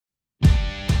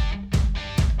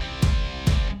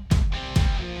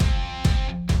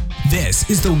This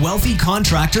is the Wealthy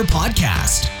Contractor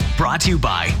Podcast, brought to you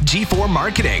by G4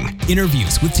 Marketing.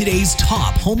 Interviews with today's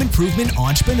top home improvement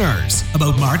entrepreneurs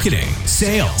about marketing,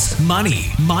 sales, money,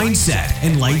 mindset,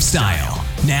 and lifestyle.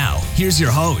 Now, here's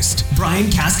your host, Brian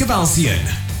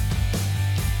Kaskavalciyan.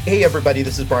 Hey everybody,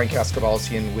 this is Brian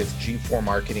Kaskavalciyan with G4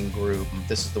 Marketing Group.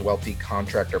 This is the Wealthy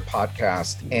Contractor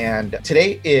Podcast, and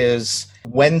today is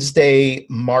Wednesday,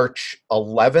 March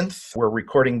 11th. We're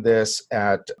recording this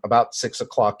at about 6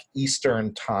 o'clock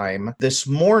Eastern time. This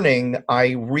morning,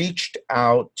 I reached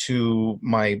out to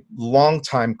my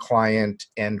longtime client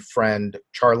and friend,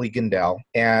 Charlie Gindell,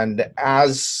 and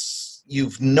as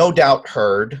you've no doubt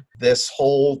heard,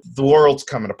 the world's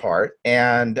coming apart,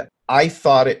 and I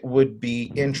thought it would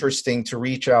be interesting to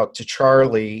reach out to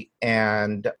Charlie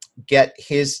and get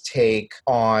his take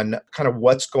on kind of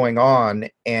what's going on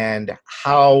and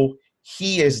how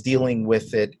he is dealing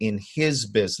with it in his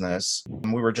business.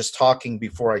 We were just talking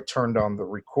before I turned on the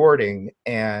recording,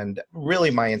 and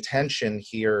really my intention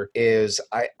here is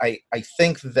I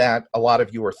think that a lot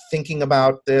of you are thinking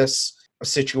about this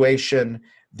situation,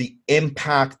 the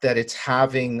impact that it's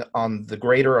having on the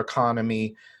greater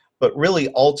economy. But really,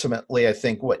 ultimately, I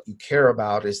think what you care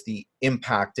about is the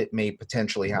impact it may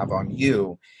potentially have on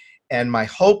you. And my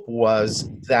hope was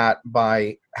that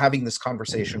by having this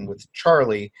conversation with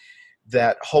Charlie,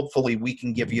 that hopefully we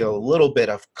can give you a little bit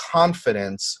of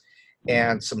confidence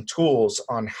and some tools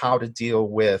on how to deal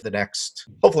with the next,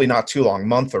 hopefully not too long,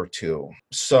 month or two.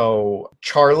 So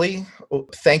Charlie,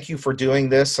 thank you for doing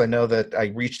this. I know that I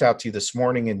reached out to you this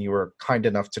morning and you were kind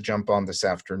enough to jump on this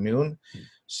afternoon.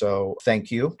 So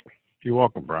thank you. You're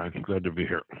welcome, Brian. Glad to be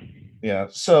here. Yeah.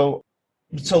 So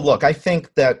look, I think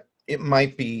that it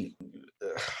might be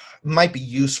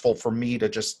useful for me to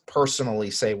just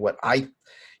personally say what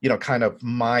kind of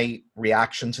my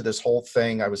reaction to this whole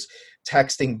thing. I was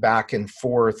texting back and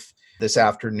forth this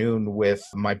afternoon with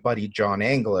my buddy John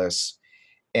Anglis,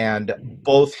 and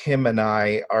both him and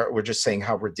I were just saying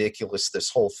how ridiculous this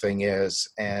whole thing is.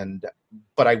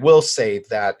 But I will say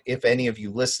that if any of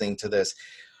you listening to this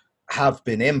have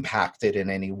been impacted in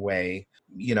any way,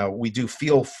 we do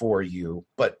feel for you.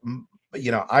 But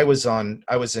I was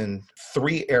in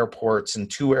 3 airports and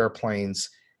 2 airplanes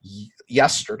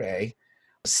yesterday.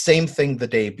 Same thing the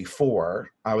day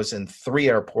before. I was in 3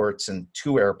 airports and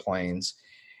 2 airplanes.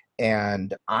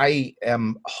 And I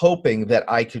am hoping that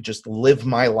I could just live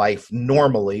my life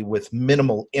normally with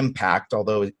minimal impact,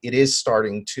 although it is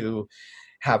starting to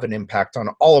have an impact on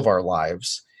all of our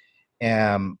lives.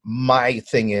 And my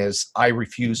thing is, I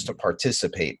refuse to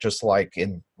participate. Just like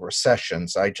in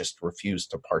recessions, I just refuse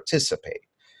to participate.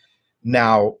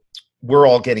 Now, we're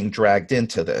all getting dragged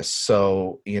into this.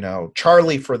 So,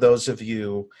 Charlie, for those of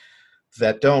you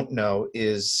that don't know,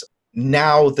 is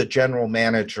now the general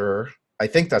manager. I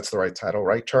think that's the right title,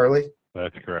 right, Charlie?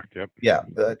 That's correct, yep. Yeah,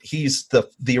 he's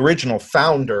the original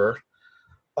founder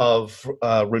of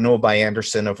Renewal by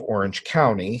Andersen of Orange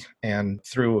County, and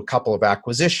through a couple of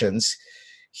acquisitions,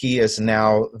 he is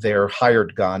now their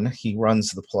hired gun. He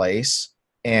runs the place.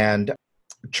 And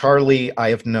Charlie, I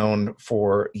have known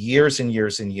for years and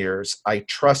years and years. I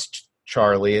trust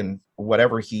Charlie, and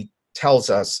whatever he tells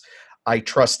us, I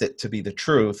trust it to be the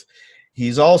truth.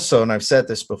 He's also, and I've said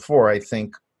this before, I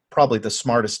think probably the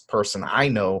smartest person I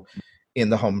know in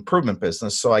the home improvement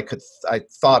business. So I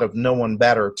thought of no one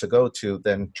better to go to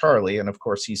than Charlie. And of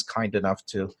course, he's kind enough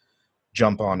to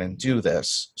jump on and do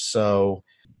this. So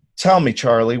tell me,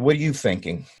 Charlie, what are you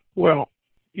thinking? Well,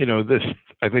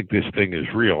 I think this thing is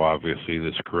real, obviously,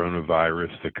 this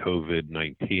coronavirus, the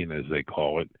COVID-19, as they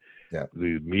call it. Yeah.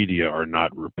 The media are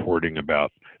not reporting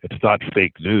about, it's not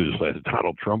fake news, as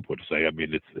Donald Trump would say. I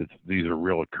mean, these are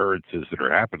real occurrences that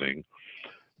are happening.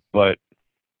 But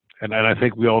And I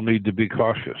think we all need to be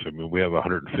cautious. I mean, we have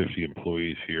 150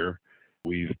 employees here.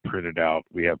 We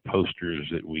have posters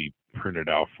that we printed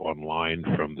off online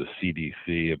from the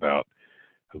CDC about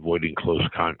avoiding close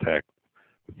contact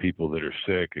with people that are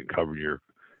sick, and cover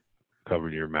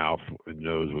your mouth and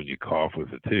nose when you cough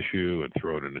with a tissue, and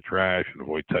throw it in the trash, and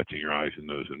avoid touching your eyes and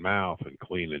nose and mouth, and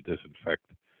clean and disinfect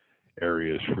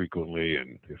areas frequently.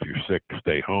 And if you're sick,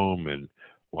 stay home and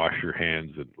wash your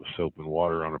hands with soap and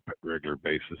water on a regular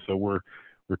basis. So we're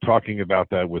talking about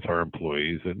that with our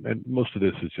employees, and most of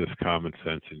this is just common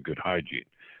sense and good hygiene.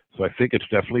 So I think it's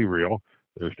definitely real.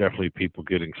 There's definitely people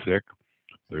getting sick.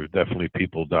 There's definitely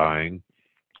people dying.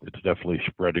 It's definitely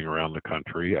spreading around the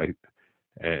country.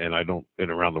 And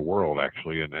around the world,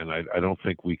 actually. And I don't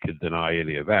think we could deny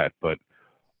any of that. But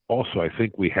also, I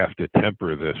think we have to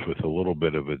temper this with a little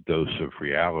bit of a dose of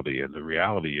reality. And the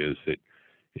reality is that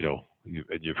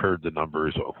you've heard the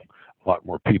numbers. A lot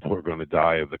more people are going to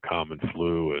die of the common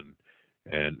flu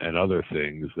and other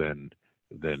things than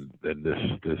this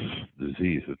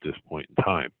disease at this point in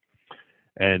time.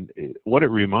 And what it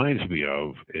reminds me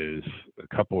of is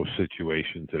a couple of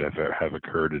situations that have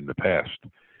occurred in the past.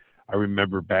 I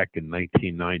remember back in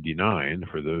 1999,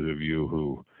 for those of you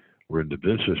who were in the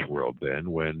business world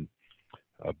then, when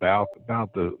about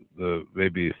the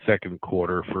maybe second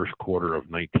quarter, first quarter of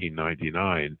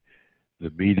 1999, the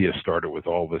media started with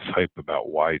all this hype about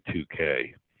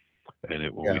Y2K,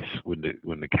 and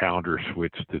when the calendar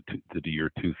switched to the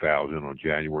year 2000 on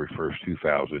January 1st,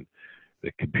 2000,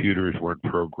 the computers weren't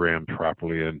programmed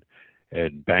properly,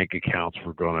 and bank accounts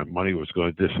money was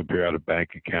going to disappear out of bank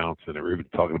accounts, and they were even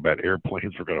talking about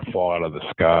airplanes were going to fall out of the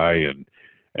sky, and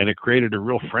it created a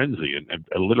real frenzy, and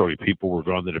literally people were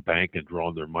going to the bank and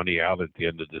drawing their money out at the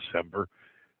end of December.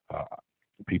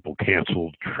 People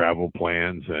canceled travel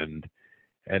plans, and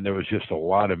there was just a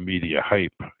lot of media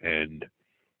hype, and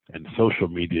social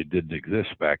media didn't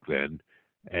exist back then,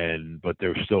 but there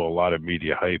was still a lot of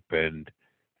media hype, and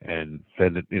then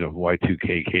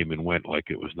Y2K came and went like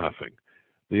it was nothing.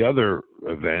 The other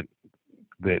event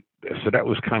that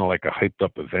was kind of like a hyped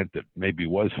up event that maybe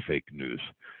was fake news.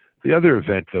 The other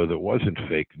event though that wasn't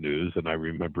fake news, and I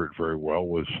remember it very well,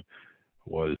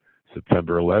 was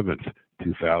September 11th,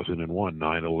 2001,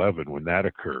 9/11, when that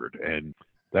occurred, and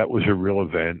that was a real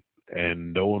event,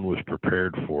 and no one was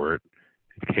prepared for it.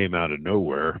 It came out of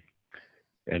nowhere,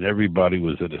 and everybody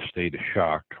was in a state of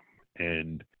shock,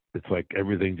 and it's like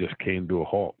everything just came to a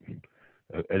halt.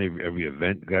 Every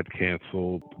event got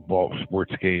canceled.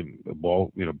 Sports game,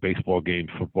 baseball games,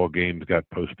 football games got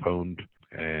postponed.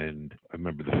 And I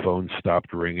remember the phone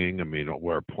stopped ringing. I mean,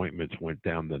 where appointments went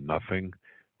down to nothing.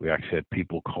 We actually had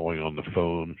people calling on the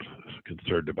phone,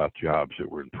 concerned about jobs that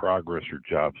were in progress or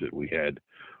jobs that we had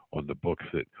on the books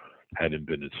that hadn't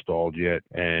been installed yet.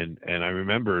 And I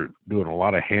remember doing a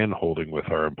lot of hand holding with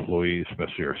our employees,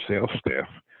 especially our sales staff,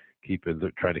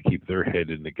 trying to keep their head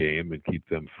in the game and keep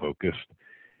them focused.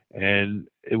 And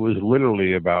it was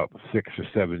literally about 6 or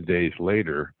 7 days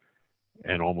later,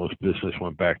 and almost business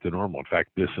went back to normal. In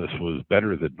fact, business was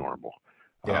better than normal.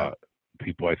 Yeah.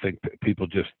 I think people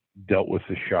just dealt with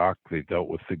the shock, they dealt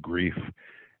with the grief,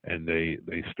 and they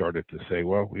started to say,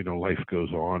 well, life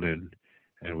goes on,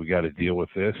 and we got to deal with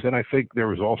this. And I think there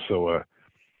was also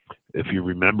if you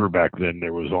remember back then,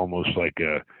 there was almost like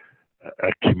a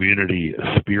community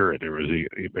spirit. There was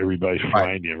everybody's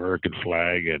flying the American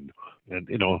flag, and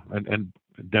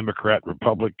Democrat,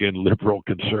 Republican, liberal,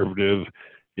 conservative,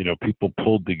 people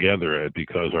pulled together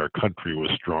because our country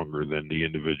was stronger than the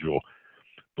individual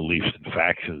beliefs and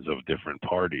factions of different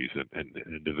parties and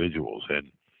individuals.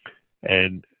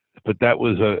 But that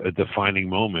was a defining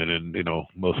moment, and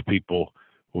most people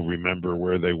will remember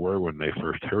where they were when they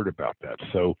first heard about that.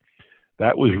 So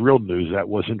that was real news. That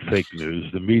wasn't fake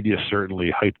news. The media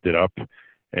certainly hyped it up,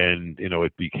 and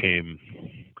it became,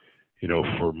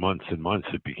 for months and months,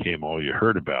 it became all you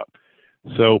heard about.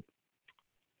 So,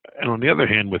 and on the other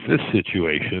hand, with this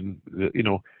situation,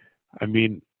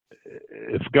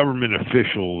 if government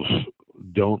officials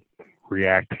don't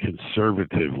react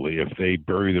conservatively, if they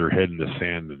bury their head in the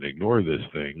sand and ignore this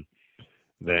thing,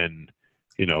 then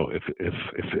if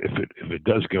it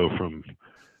does go from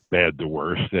bad to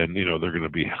worse, then they're going to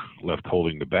be left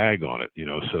holding the bag on it.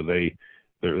 So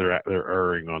they're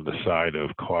erring on the side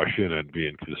of caution and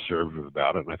being conservative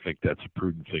about it, and I think that's a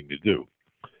prudent thing to do.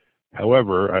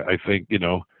 However, I think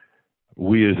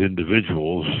we as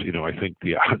individuals, I think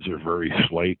the odds are very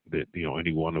slight that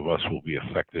any one of us will be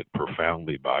affected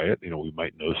profoundly by it. We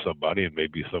might know somebody, and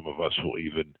maybe some of us will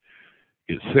even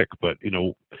get sick. But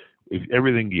if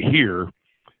everything you hear,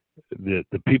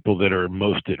 the people that are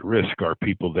most at risk are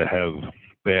people that have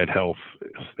bad health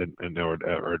and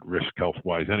are at risk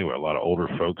health-wise anyway. A lot of older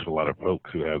folks, a lot of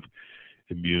folks who have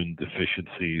immune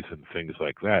deficiencies and things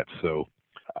like that. So,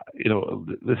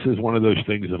 this is one of those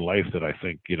things in life that I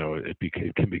think,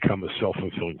 it can become a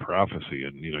self-fulfilling prophecy.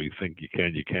 And, you think you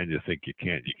can, you think you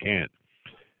can't.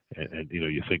 And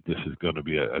you think this is going to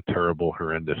be a terrible,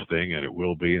 horrendous thing, and it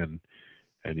will be. And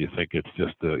you think it's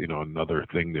just, another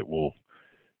thing that will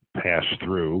pass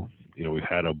through. We've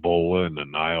had Ebola and the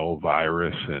Nile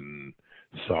virus and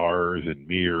SARS and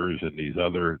MERS and these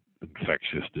other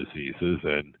infectious diseases.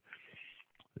 And,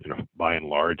 by and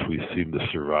large, we seem to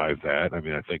survive that. I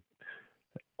mean, I think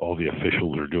all the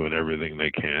officials are doing everything they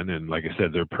can. And like I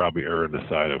said, they're probably erring on the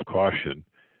side of caution,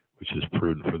 which is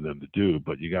prudent for them to do.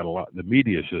 But you got the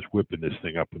media is just whipping this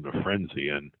thing up in a frenzy.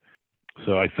 And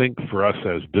So I think for us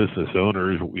as business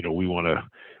owners, we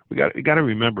got to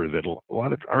remember that a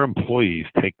lot of our employees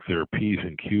take their P's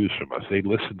and Q's from us. They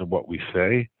listen to what we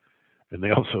say, and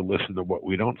they also listen to what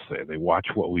we don't say. They watch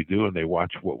what we do, and they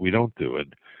watch what we don't do.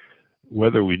 And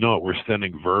whether we know it, we're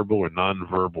sending verbal or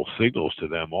nonverbal signals to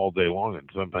them all day long, and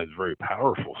sometimes very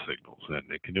powerful signals, and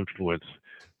it can influence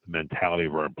the mentality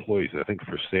of our employees. I think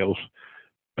for sales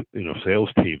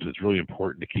teams, it's really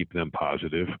important to keep them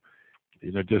positive.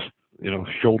 Just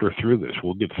shoulder through this.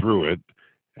 We'll get through it,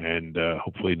 and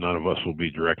hopefully none of us will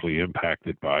be directly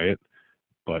impacted by it.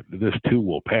 But this too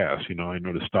will pass. I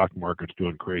know the stock market's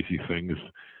doing crazy things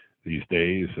these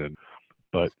days,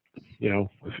 but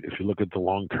if you look at the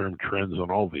long-term trends on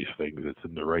all these things, it's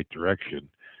in the right direction.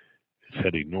 It's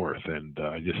heading north, and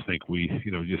I just think we,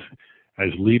 just as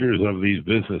leaders of these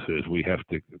businesses, we have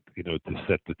to, to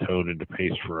set the tone and the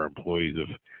pace for our employees.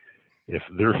 If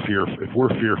we're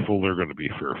fearful, they're going to be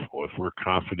fearful. If we're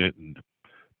confident and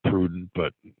prudent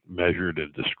but measured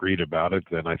and discreet about it,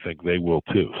 then I think they will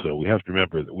too. So we have to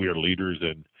remember that we are leaders,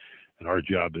 and our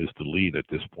job is to lead at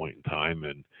this point in time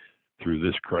and through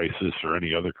this crisis or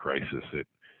any other crisis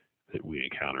that we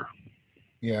encounter.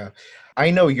 Yeah. I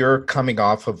know you're coming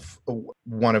off of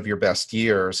one of your best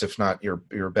years, if not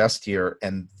your best year.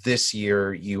 And this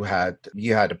year you had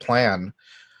a plan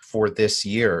for this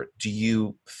year. Do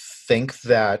you think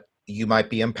that you might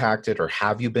be impacted, or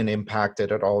have you been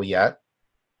impacted at all yet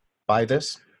by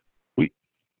this?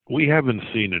 We haven't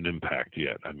seen an impact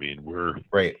yet. I mean, we're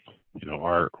right.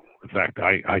 In fact,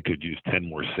 I could use 10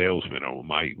 more salesmen.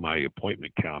 My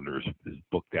appointment calendar is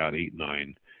booked out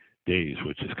 8-9 days,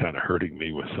 which is kind of hurting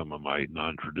me with some of my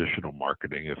non-traditional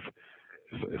marketing.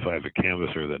 If I have a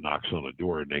canvasser that knocks on the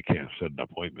door and they can't set an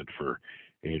appointment for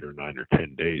 8 or 9 or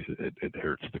 10 days, it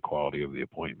hurts the quality of the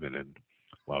appointment. And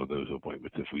a lot of those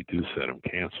appointments, if we do set them,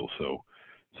 cancel. So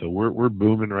we're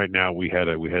booming right now. We had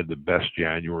the best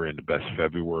January and the best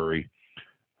February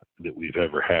that we've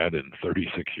ever had in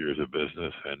 36 years of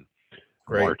business, and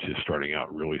Great. March is starting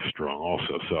out really strong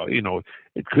also. So,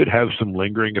 it could have some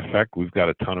lingering effect. We've got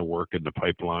a ton of work in the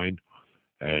pipeline,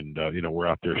 and, we're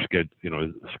out there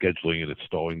scheduling and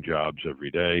installing jobs every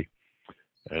day,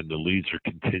 and the leads are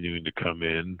continuing to come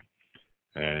in.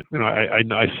 And,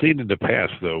 I've seen in the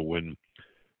past, though, when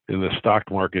the stock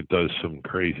market does some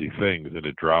crazy things and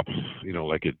it drops,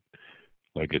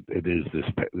 like it is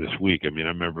this week. I mean, I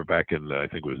remember back in I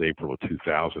think it was April of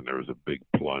 2000, there was a big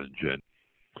plunge, and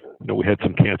we had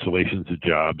some cancellations of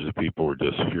jobs, and people were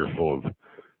just fearful of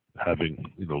having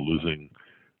losing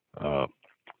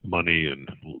money and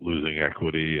losing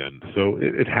equity, and so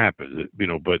it happens.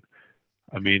 But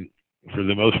I mean, for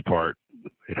the most part,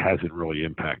 it hasn't really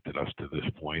impacted us to this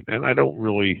point, and I don't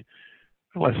really,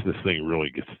 unless this thing really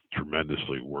gets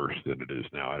tremendously worse than it is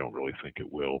now, I don't really think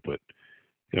it will. But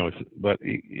but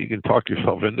you can talk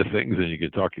yourself into things, and you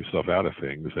can talk yourself out of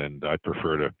things, and I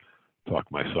prefer to talk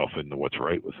myself into what's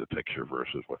right with the picture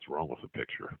versus what's wrong with the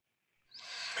picture.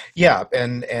 Yeah,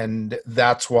 and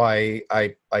that's why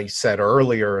I said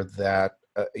earlier that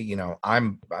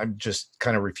I'm just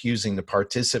kind of refusing to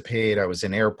participate. I was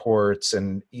in airports,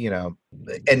 and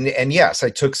and yes, I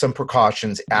took some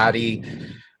precautions.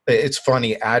 It's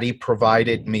funny, Addie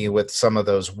provided me with some of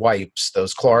those wipes,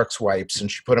 those Clorox wipes, and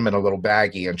she put them in a little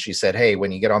baggie, and she said, "Hey,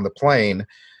 when you get on the plane,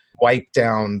 wipe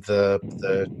down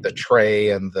the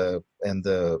tray and the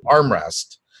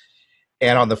armrest."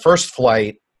 And on the first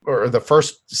flight, or the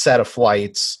first set of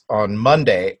flights on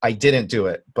Monday, I didn't do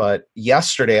it. But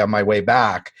yesterday on my way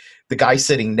back, the guy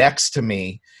sitting next to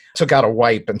me took out a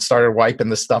wipe and started wiping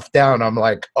the stuff down. I'm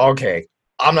like, okay,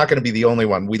 I'm not going to be the only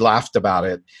one. We laughed about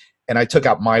it. And I took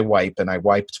out my wipe and I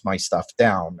wiped my stuff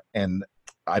down. And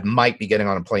I might be getting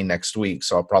on a plane next week,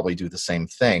 so I'll probably do the same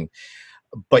thing.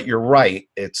 But you're right.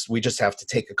 We just have to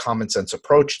take a common sense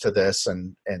approach to this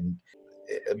and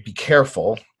be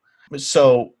careful.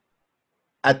 So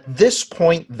at this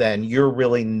point, then you're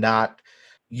really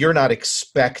you're not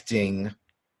expecting,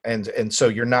 and so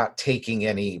you're not taking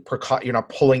any you're not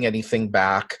pulling anything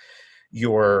back.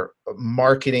 Your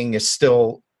marketing is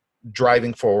still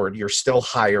driving forward. You're still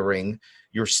hiring.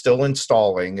 You're still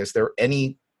installing. Is there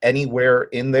anywhere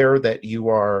in there that you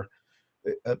are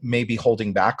maybe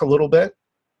holding back a little bit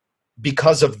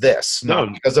because of this? No,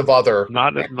 not because of other.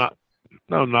 Not at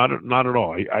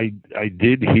all. I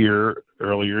did hear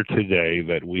earlier today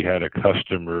that we had a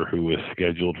customer who was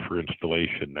scheduled for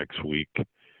installation next week,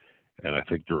 and I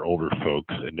think they're older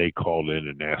folks, and they called in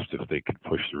and asked if they could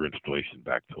push their installation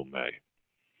back till May.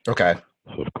 Okay.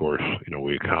 So of course,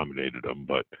 we accommodated them,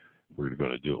 but we're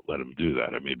going to let them do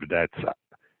that. I mean, but that's,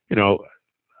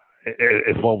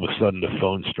 if all of a sudden the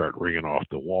phones start ringing off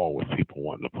the wall with people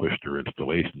wanting to push their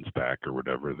installations back or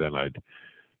whatever, then I'd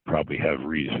probably have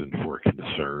reason for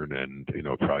concern, and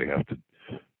probably have to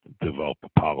develop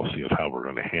a policy of how we're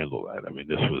going to handle that. I mean,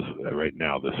 this was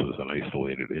an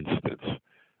isolated instance.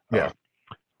 Yeah.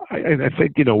 I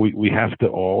think we have to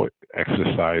all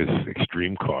exercise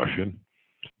extreme caution,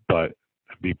 but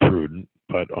be prudent.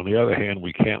 But on the other hand,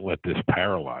 we can't let this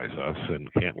paralyze us,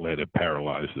 and can't let it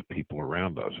paralyze the people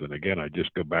around us. And again, I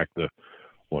just go back to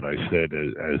what I said: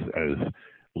 as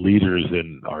leaders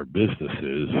in our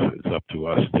businesses, it's up to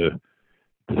us to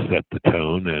set the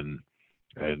tone and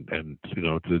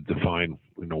to define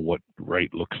what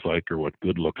right looks like or what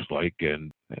good looks like,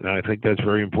 and I think that's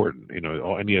very important.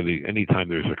 Anytime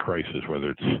there's a crisis,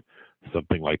 whether it's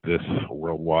something like this, a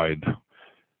worldwide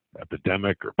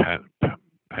epidemic or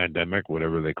pandemic,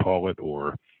 whatever they call it,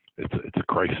 or it's a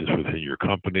crisis within your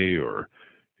company, or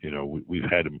we've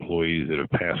had employees that have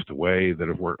passed away that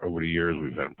have worked over the years.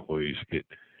 We've had employees get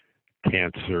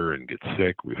cancer and get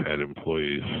sick. We've had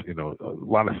employees, a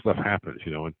lot of stuff happens,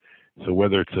 and so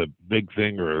whether it's a big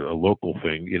thing or a local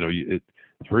thing,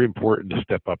 it's very important to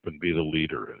step up and be the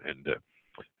leader, and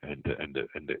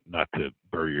not to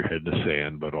bury your head in the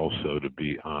sand, but also to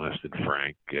be honest and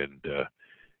frank,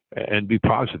 and be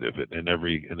positive in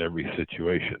every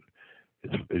situation.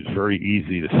 It's very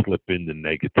easy to slip into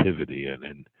negativity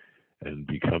and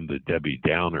become the Debbie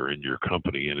Downer in your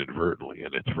company inadvertently,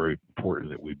 and it's very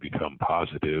important that we become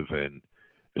positive and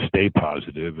stay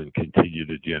positive and continue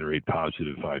to generate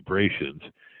positive vibrations,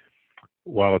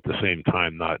 while at the same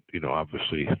time not,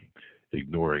 obviously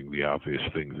ignoring the obvious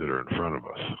things that are in front of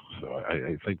us. So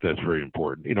I think that's very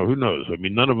important. Who knows? I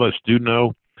mean, none of us do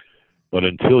know, but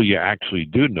until you actually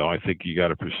do know, I think you got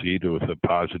to proceed with a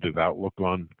positive outlook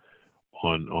on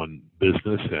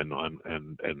business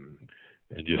and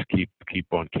just keep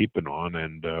on keeping on,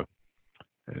 and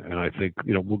I think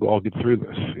we'll all get through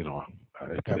this.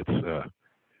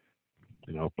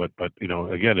 But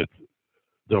again,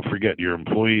 don't forget, your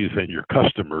employees and your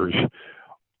customers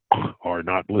are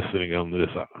not listening on this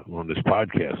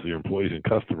podcast. Your employees and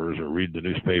customers are reading the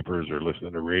newspapers, or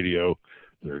listening to radio,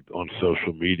 they're on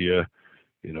social media,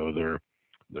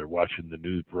 they're watching the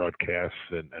news broadcasts,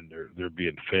 and they're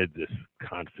being fed this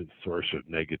constant source of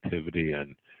negativity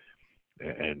and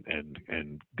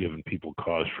giving people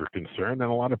cause for concern.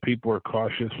 And a lot of people are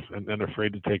cautious and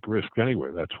afraid to take risks anyway.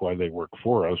 That's why they work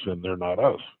for us and they're not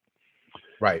us.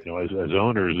 Right. As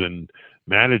owners and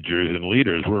managers and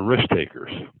leaders, we're risk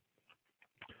takers.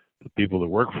 The people that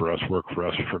work for us for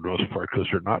the most part because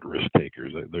they're not risk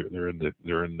takers. They're in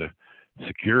the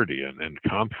security and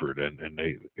comfort, and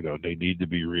they need to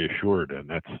be reassured, and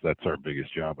that's our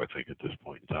biggest job, I think, at this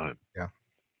point in time. Yeah.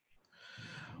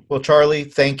 Well, Charlie,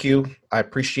 thank you. I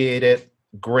appreciate it.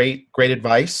 Great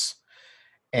advice.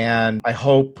 And I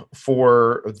hope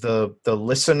for the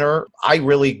listener, I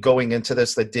really, going into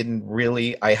this,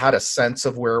 I had a sense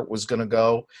of where it was going to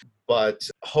go, but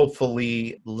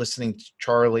hopefully listening to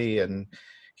Charlie and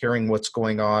hearing what's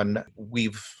going on,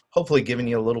 we've hopefully given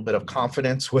you a little bit of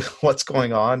confidence with what's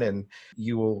going on, and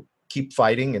you will keep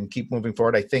fighting and keep moving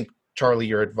forward. I think, Charlie,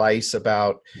 your advice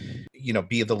about,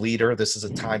 be the leader. This is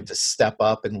a time to step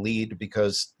up and lead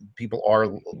because people are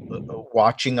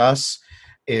watching us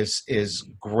is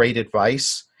great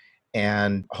advice.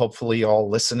 And hopefully all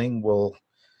listening will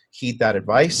heed that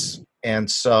advice. And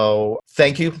so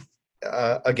thank you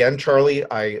again, Charlie.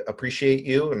 I appreciate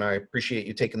you, and I appreciate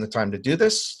you taking the time to do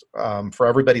this. For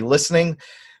everybody listening,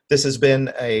 this has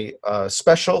been a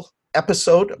special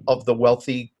episode of the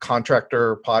Wealthy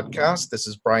Contractor Podcast. This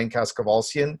is Brian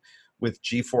Kaskavalciyan with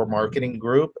G4 Marketing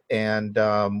Group, and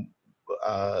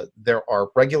there are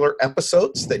regular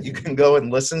episodes that you can go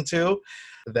and listen to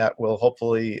that will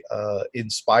hopefully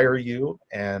inspire you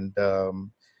and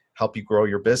help you grow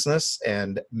your business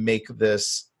and make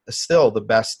this still the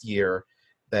best year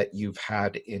that you've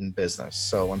had in business.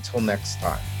 So until next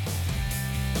time.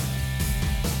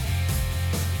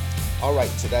 All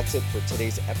right, so that's it for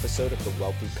today's episode of the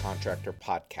Wealthy Contractor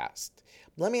Podcast.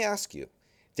 Let me ask you,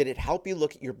 did it help you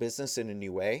look at your business in a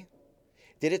new way?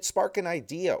 Did it spark an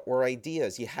idea or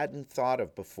ideas you hadn't thought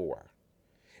of before?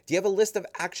 Do you have a list of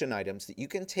action items that you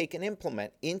can take and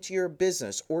implement into your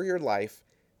business or your life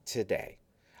today?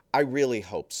 I really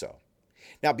hope so.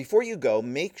 Now, before you go,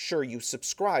 make sure you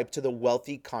subscribe to the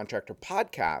Wealthy Contractor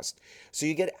Podcast so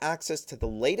you get access to the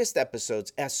latest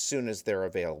episodes as soon as they're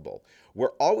available.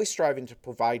 We're always striving to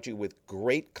provide you with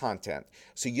great content,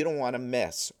 so you don't want to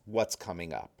miss what's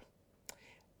coming up.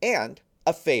 And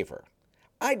a favor,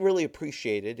 I'd really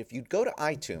appreciate it if you'd go to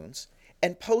iTunes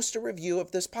and post a review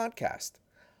of this podcast.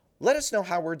 Let us know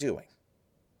how we're doing.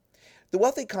 The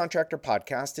Wealthy Contractor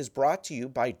Podcast is brought to you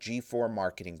by G4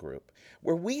 Marketing Group,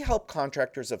 where we help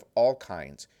contractors of all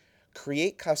kinds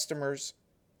create customers,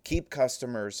 keep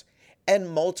customers, and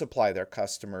multiply their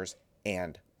customers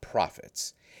and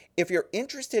profits. If you're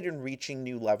interested in reaching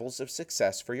new levels of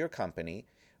success for your company,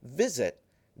 visit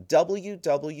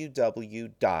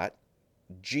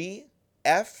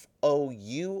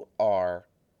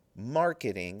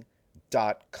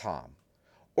www.gfourmarketing.com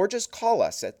or just call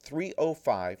us at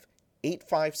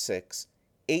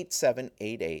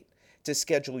 305-856-8788 to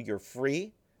schedule your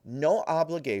free, no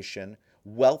obligation,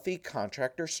 Wealthy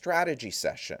Contractor Strategy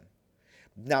Session.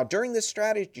 Now, during this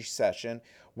strategy session,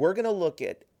 we're going to look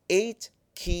at 8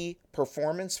 key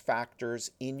performance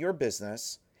factors in your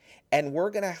business, and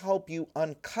we're going to help you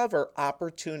uncover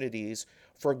opportunities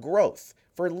for growth,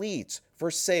 for leads, for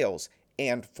sales,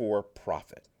 and for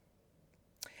profit.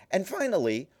 And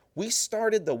finally, we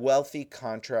started the Wealthy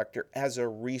Contractor as a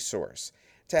resource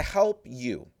to help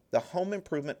you, the home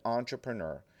improvement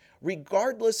entrepreneur,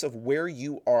 regardless of where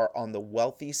you are on the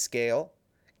wealthy scale,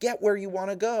 get where you want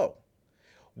to go.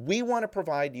 We want to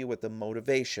provide you with the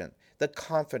motivation, the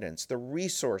confidence, the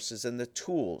resources, and the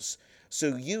tools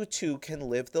so you too can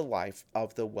live the life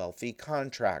of the wealthy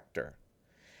contractor.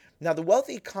 Now, the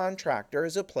wealthy contractor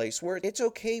is a place where it's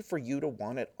okay for you to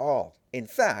want it all. In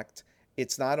fact,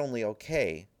 it's not only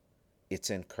okay, it's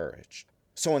encouraged.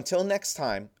 So until next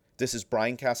time, this is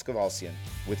Brian Kaskavalciyan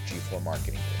with G4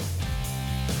 Marketing Group.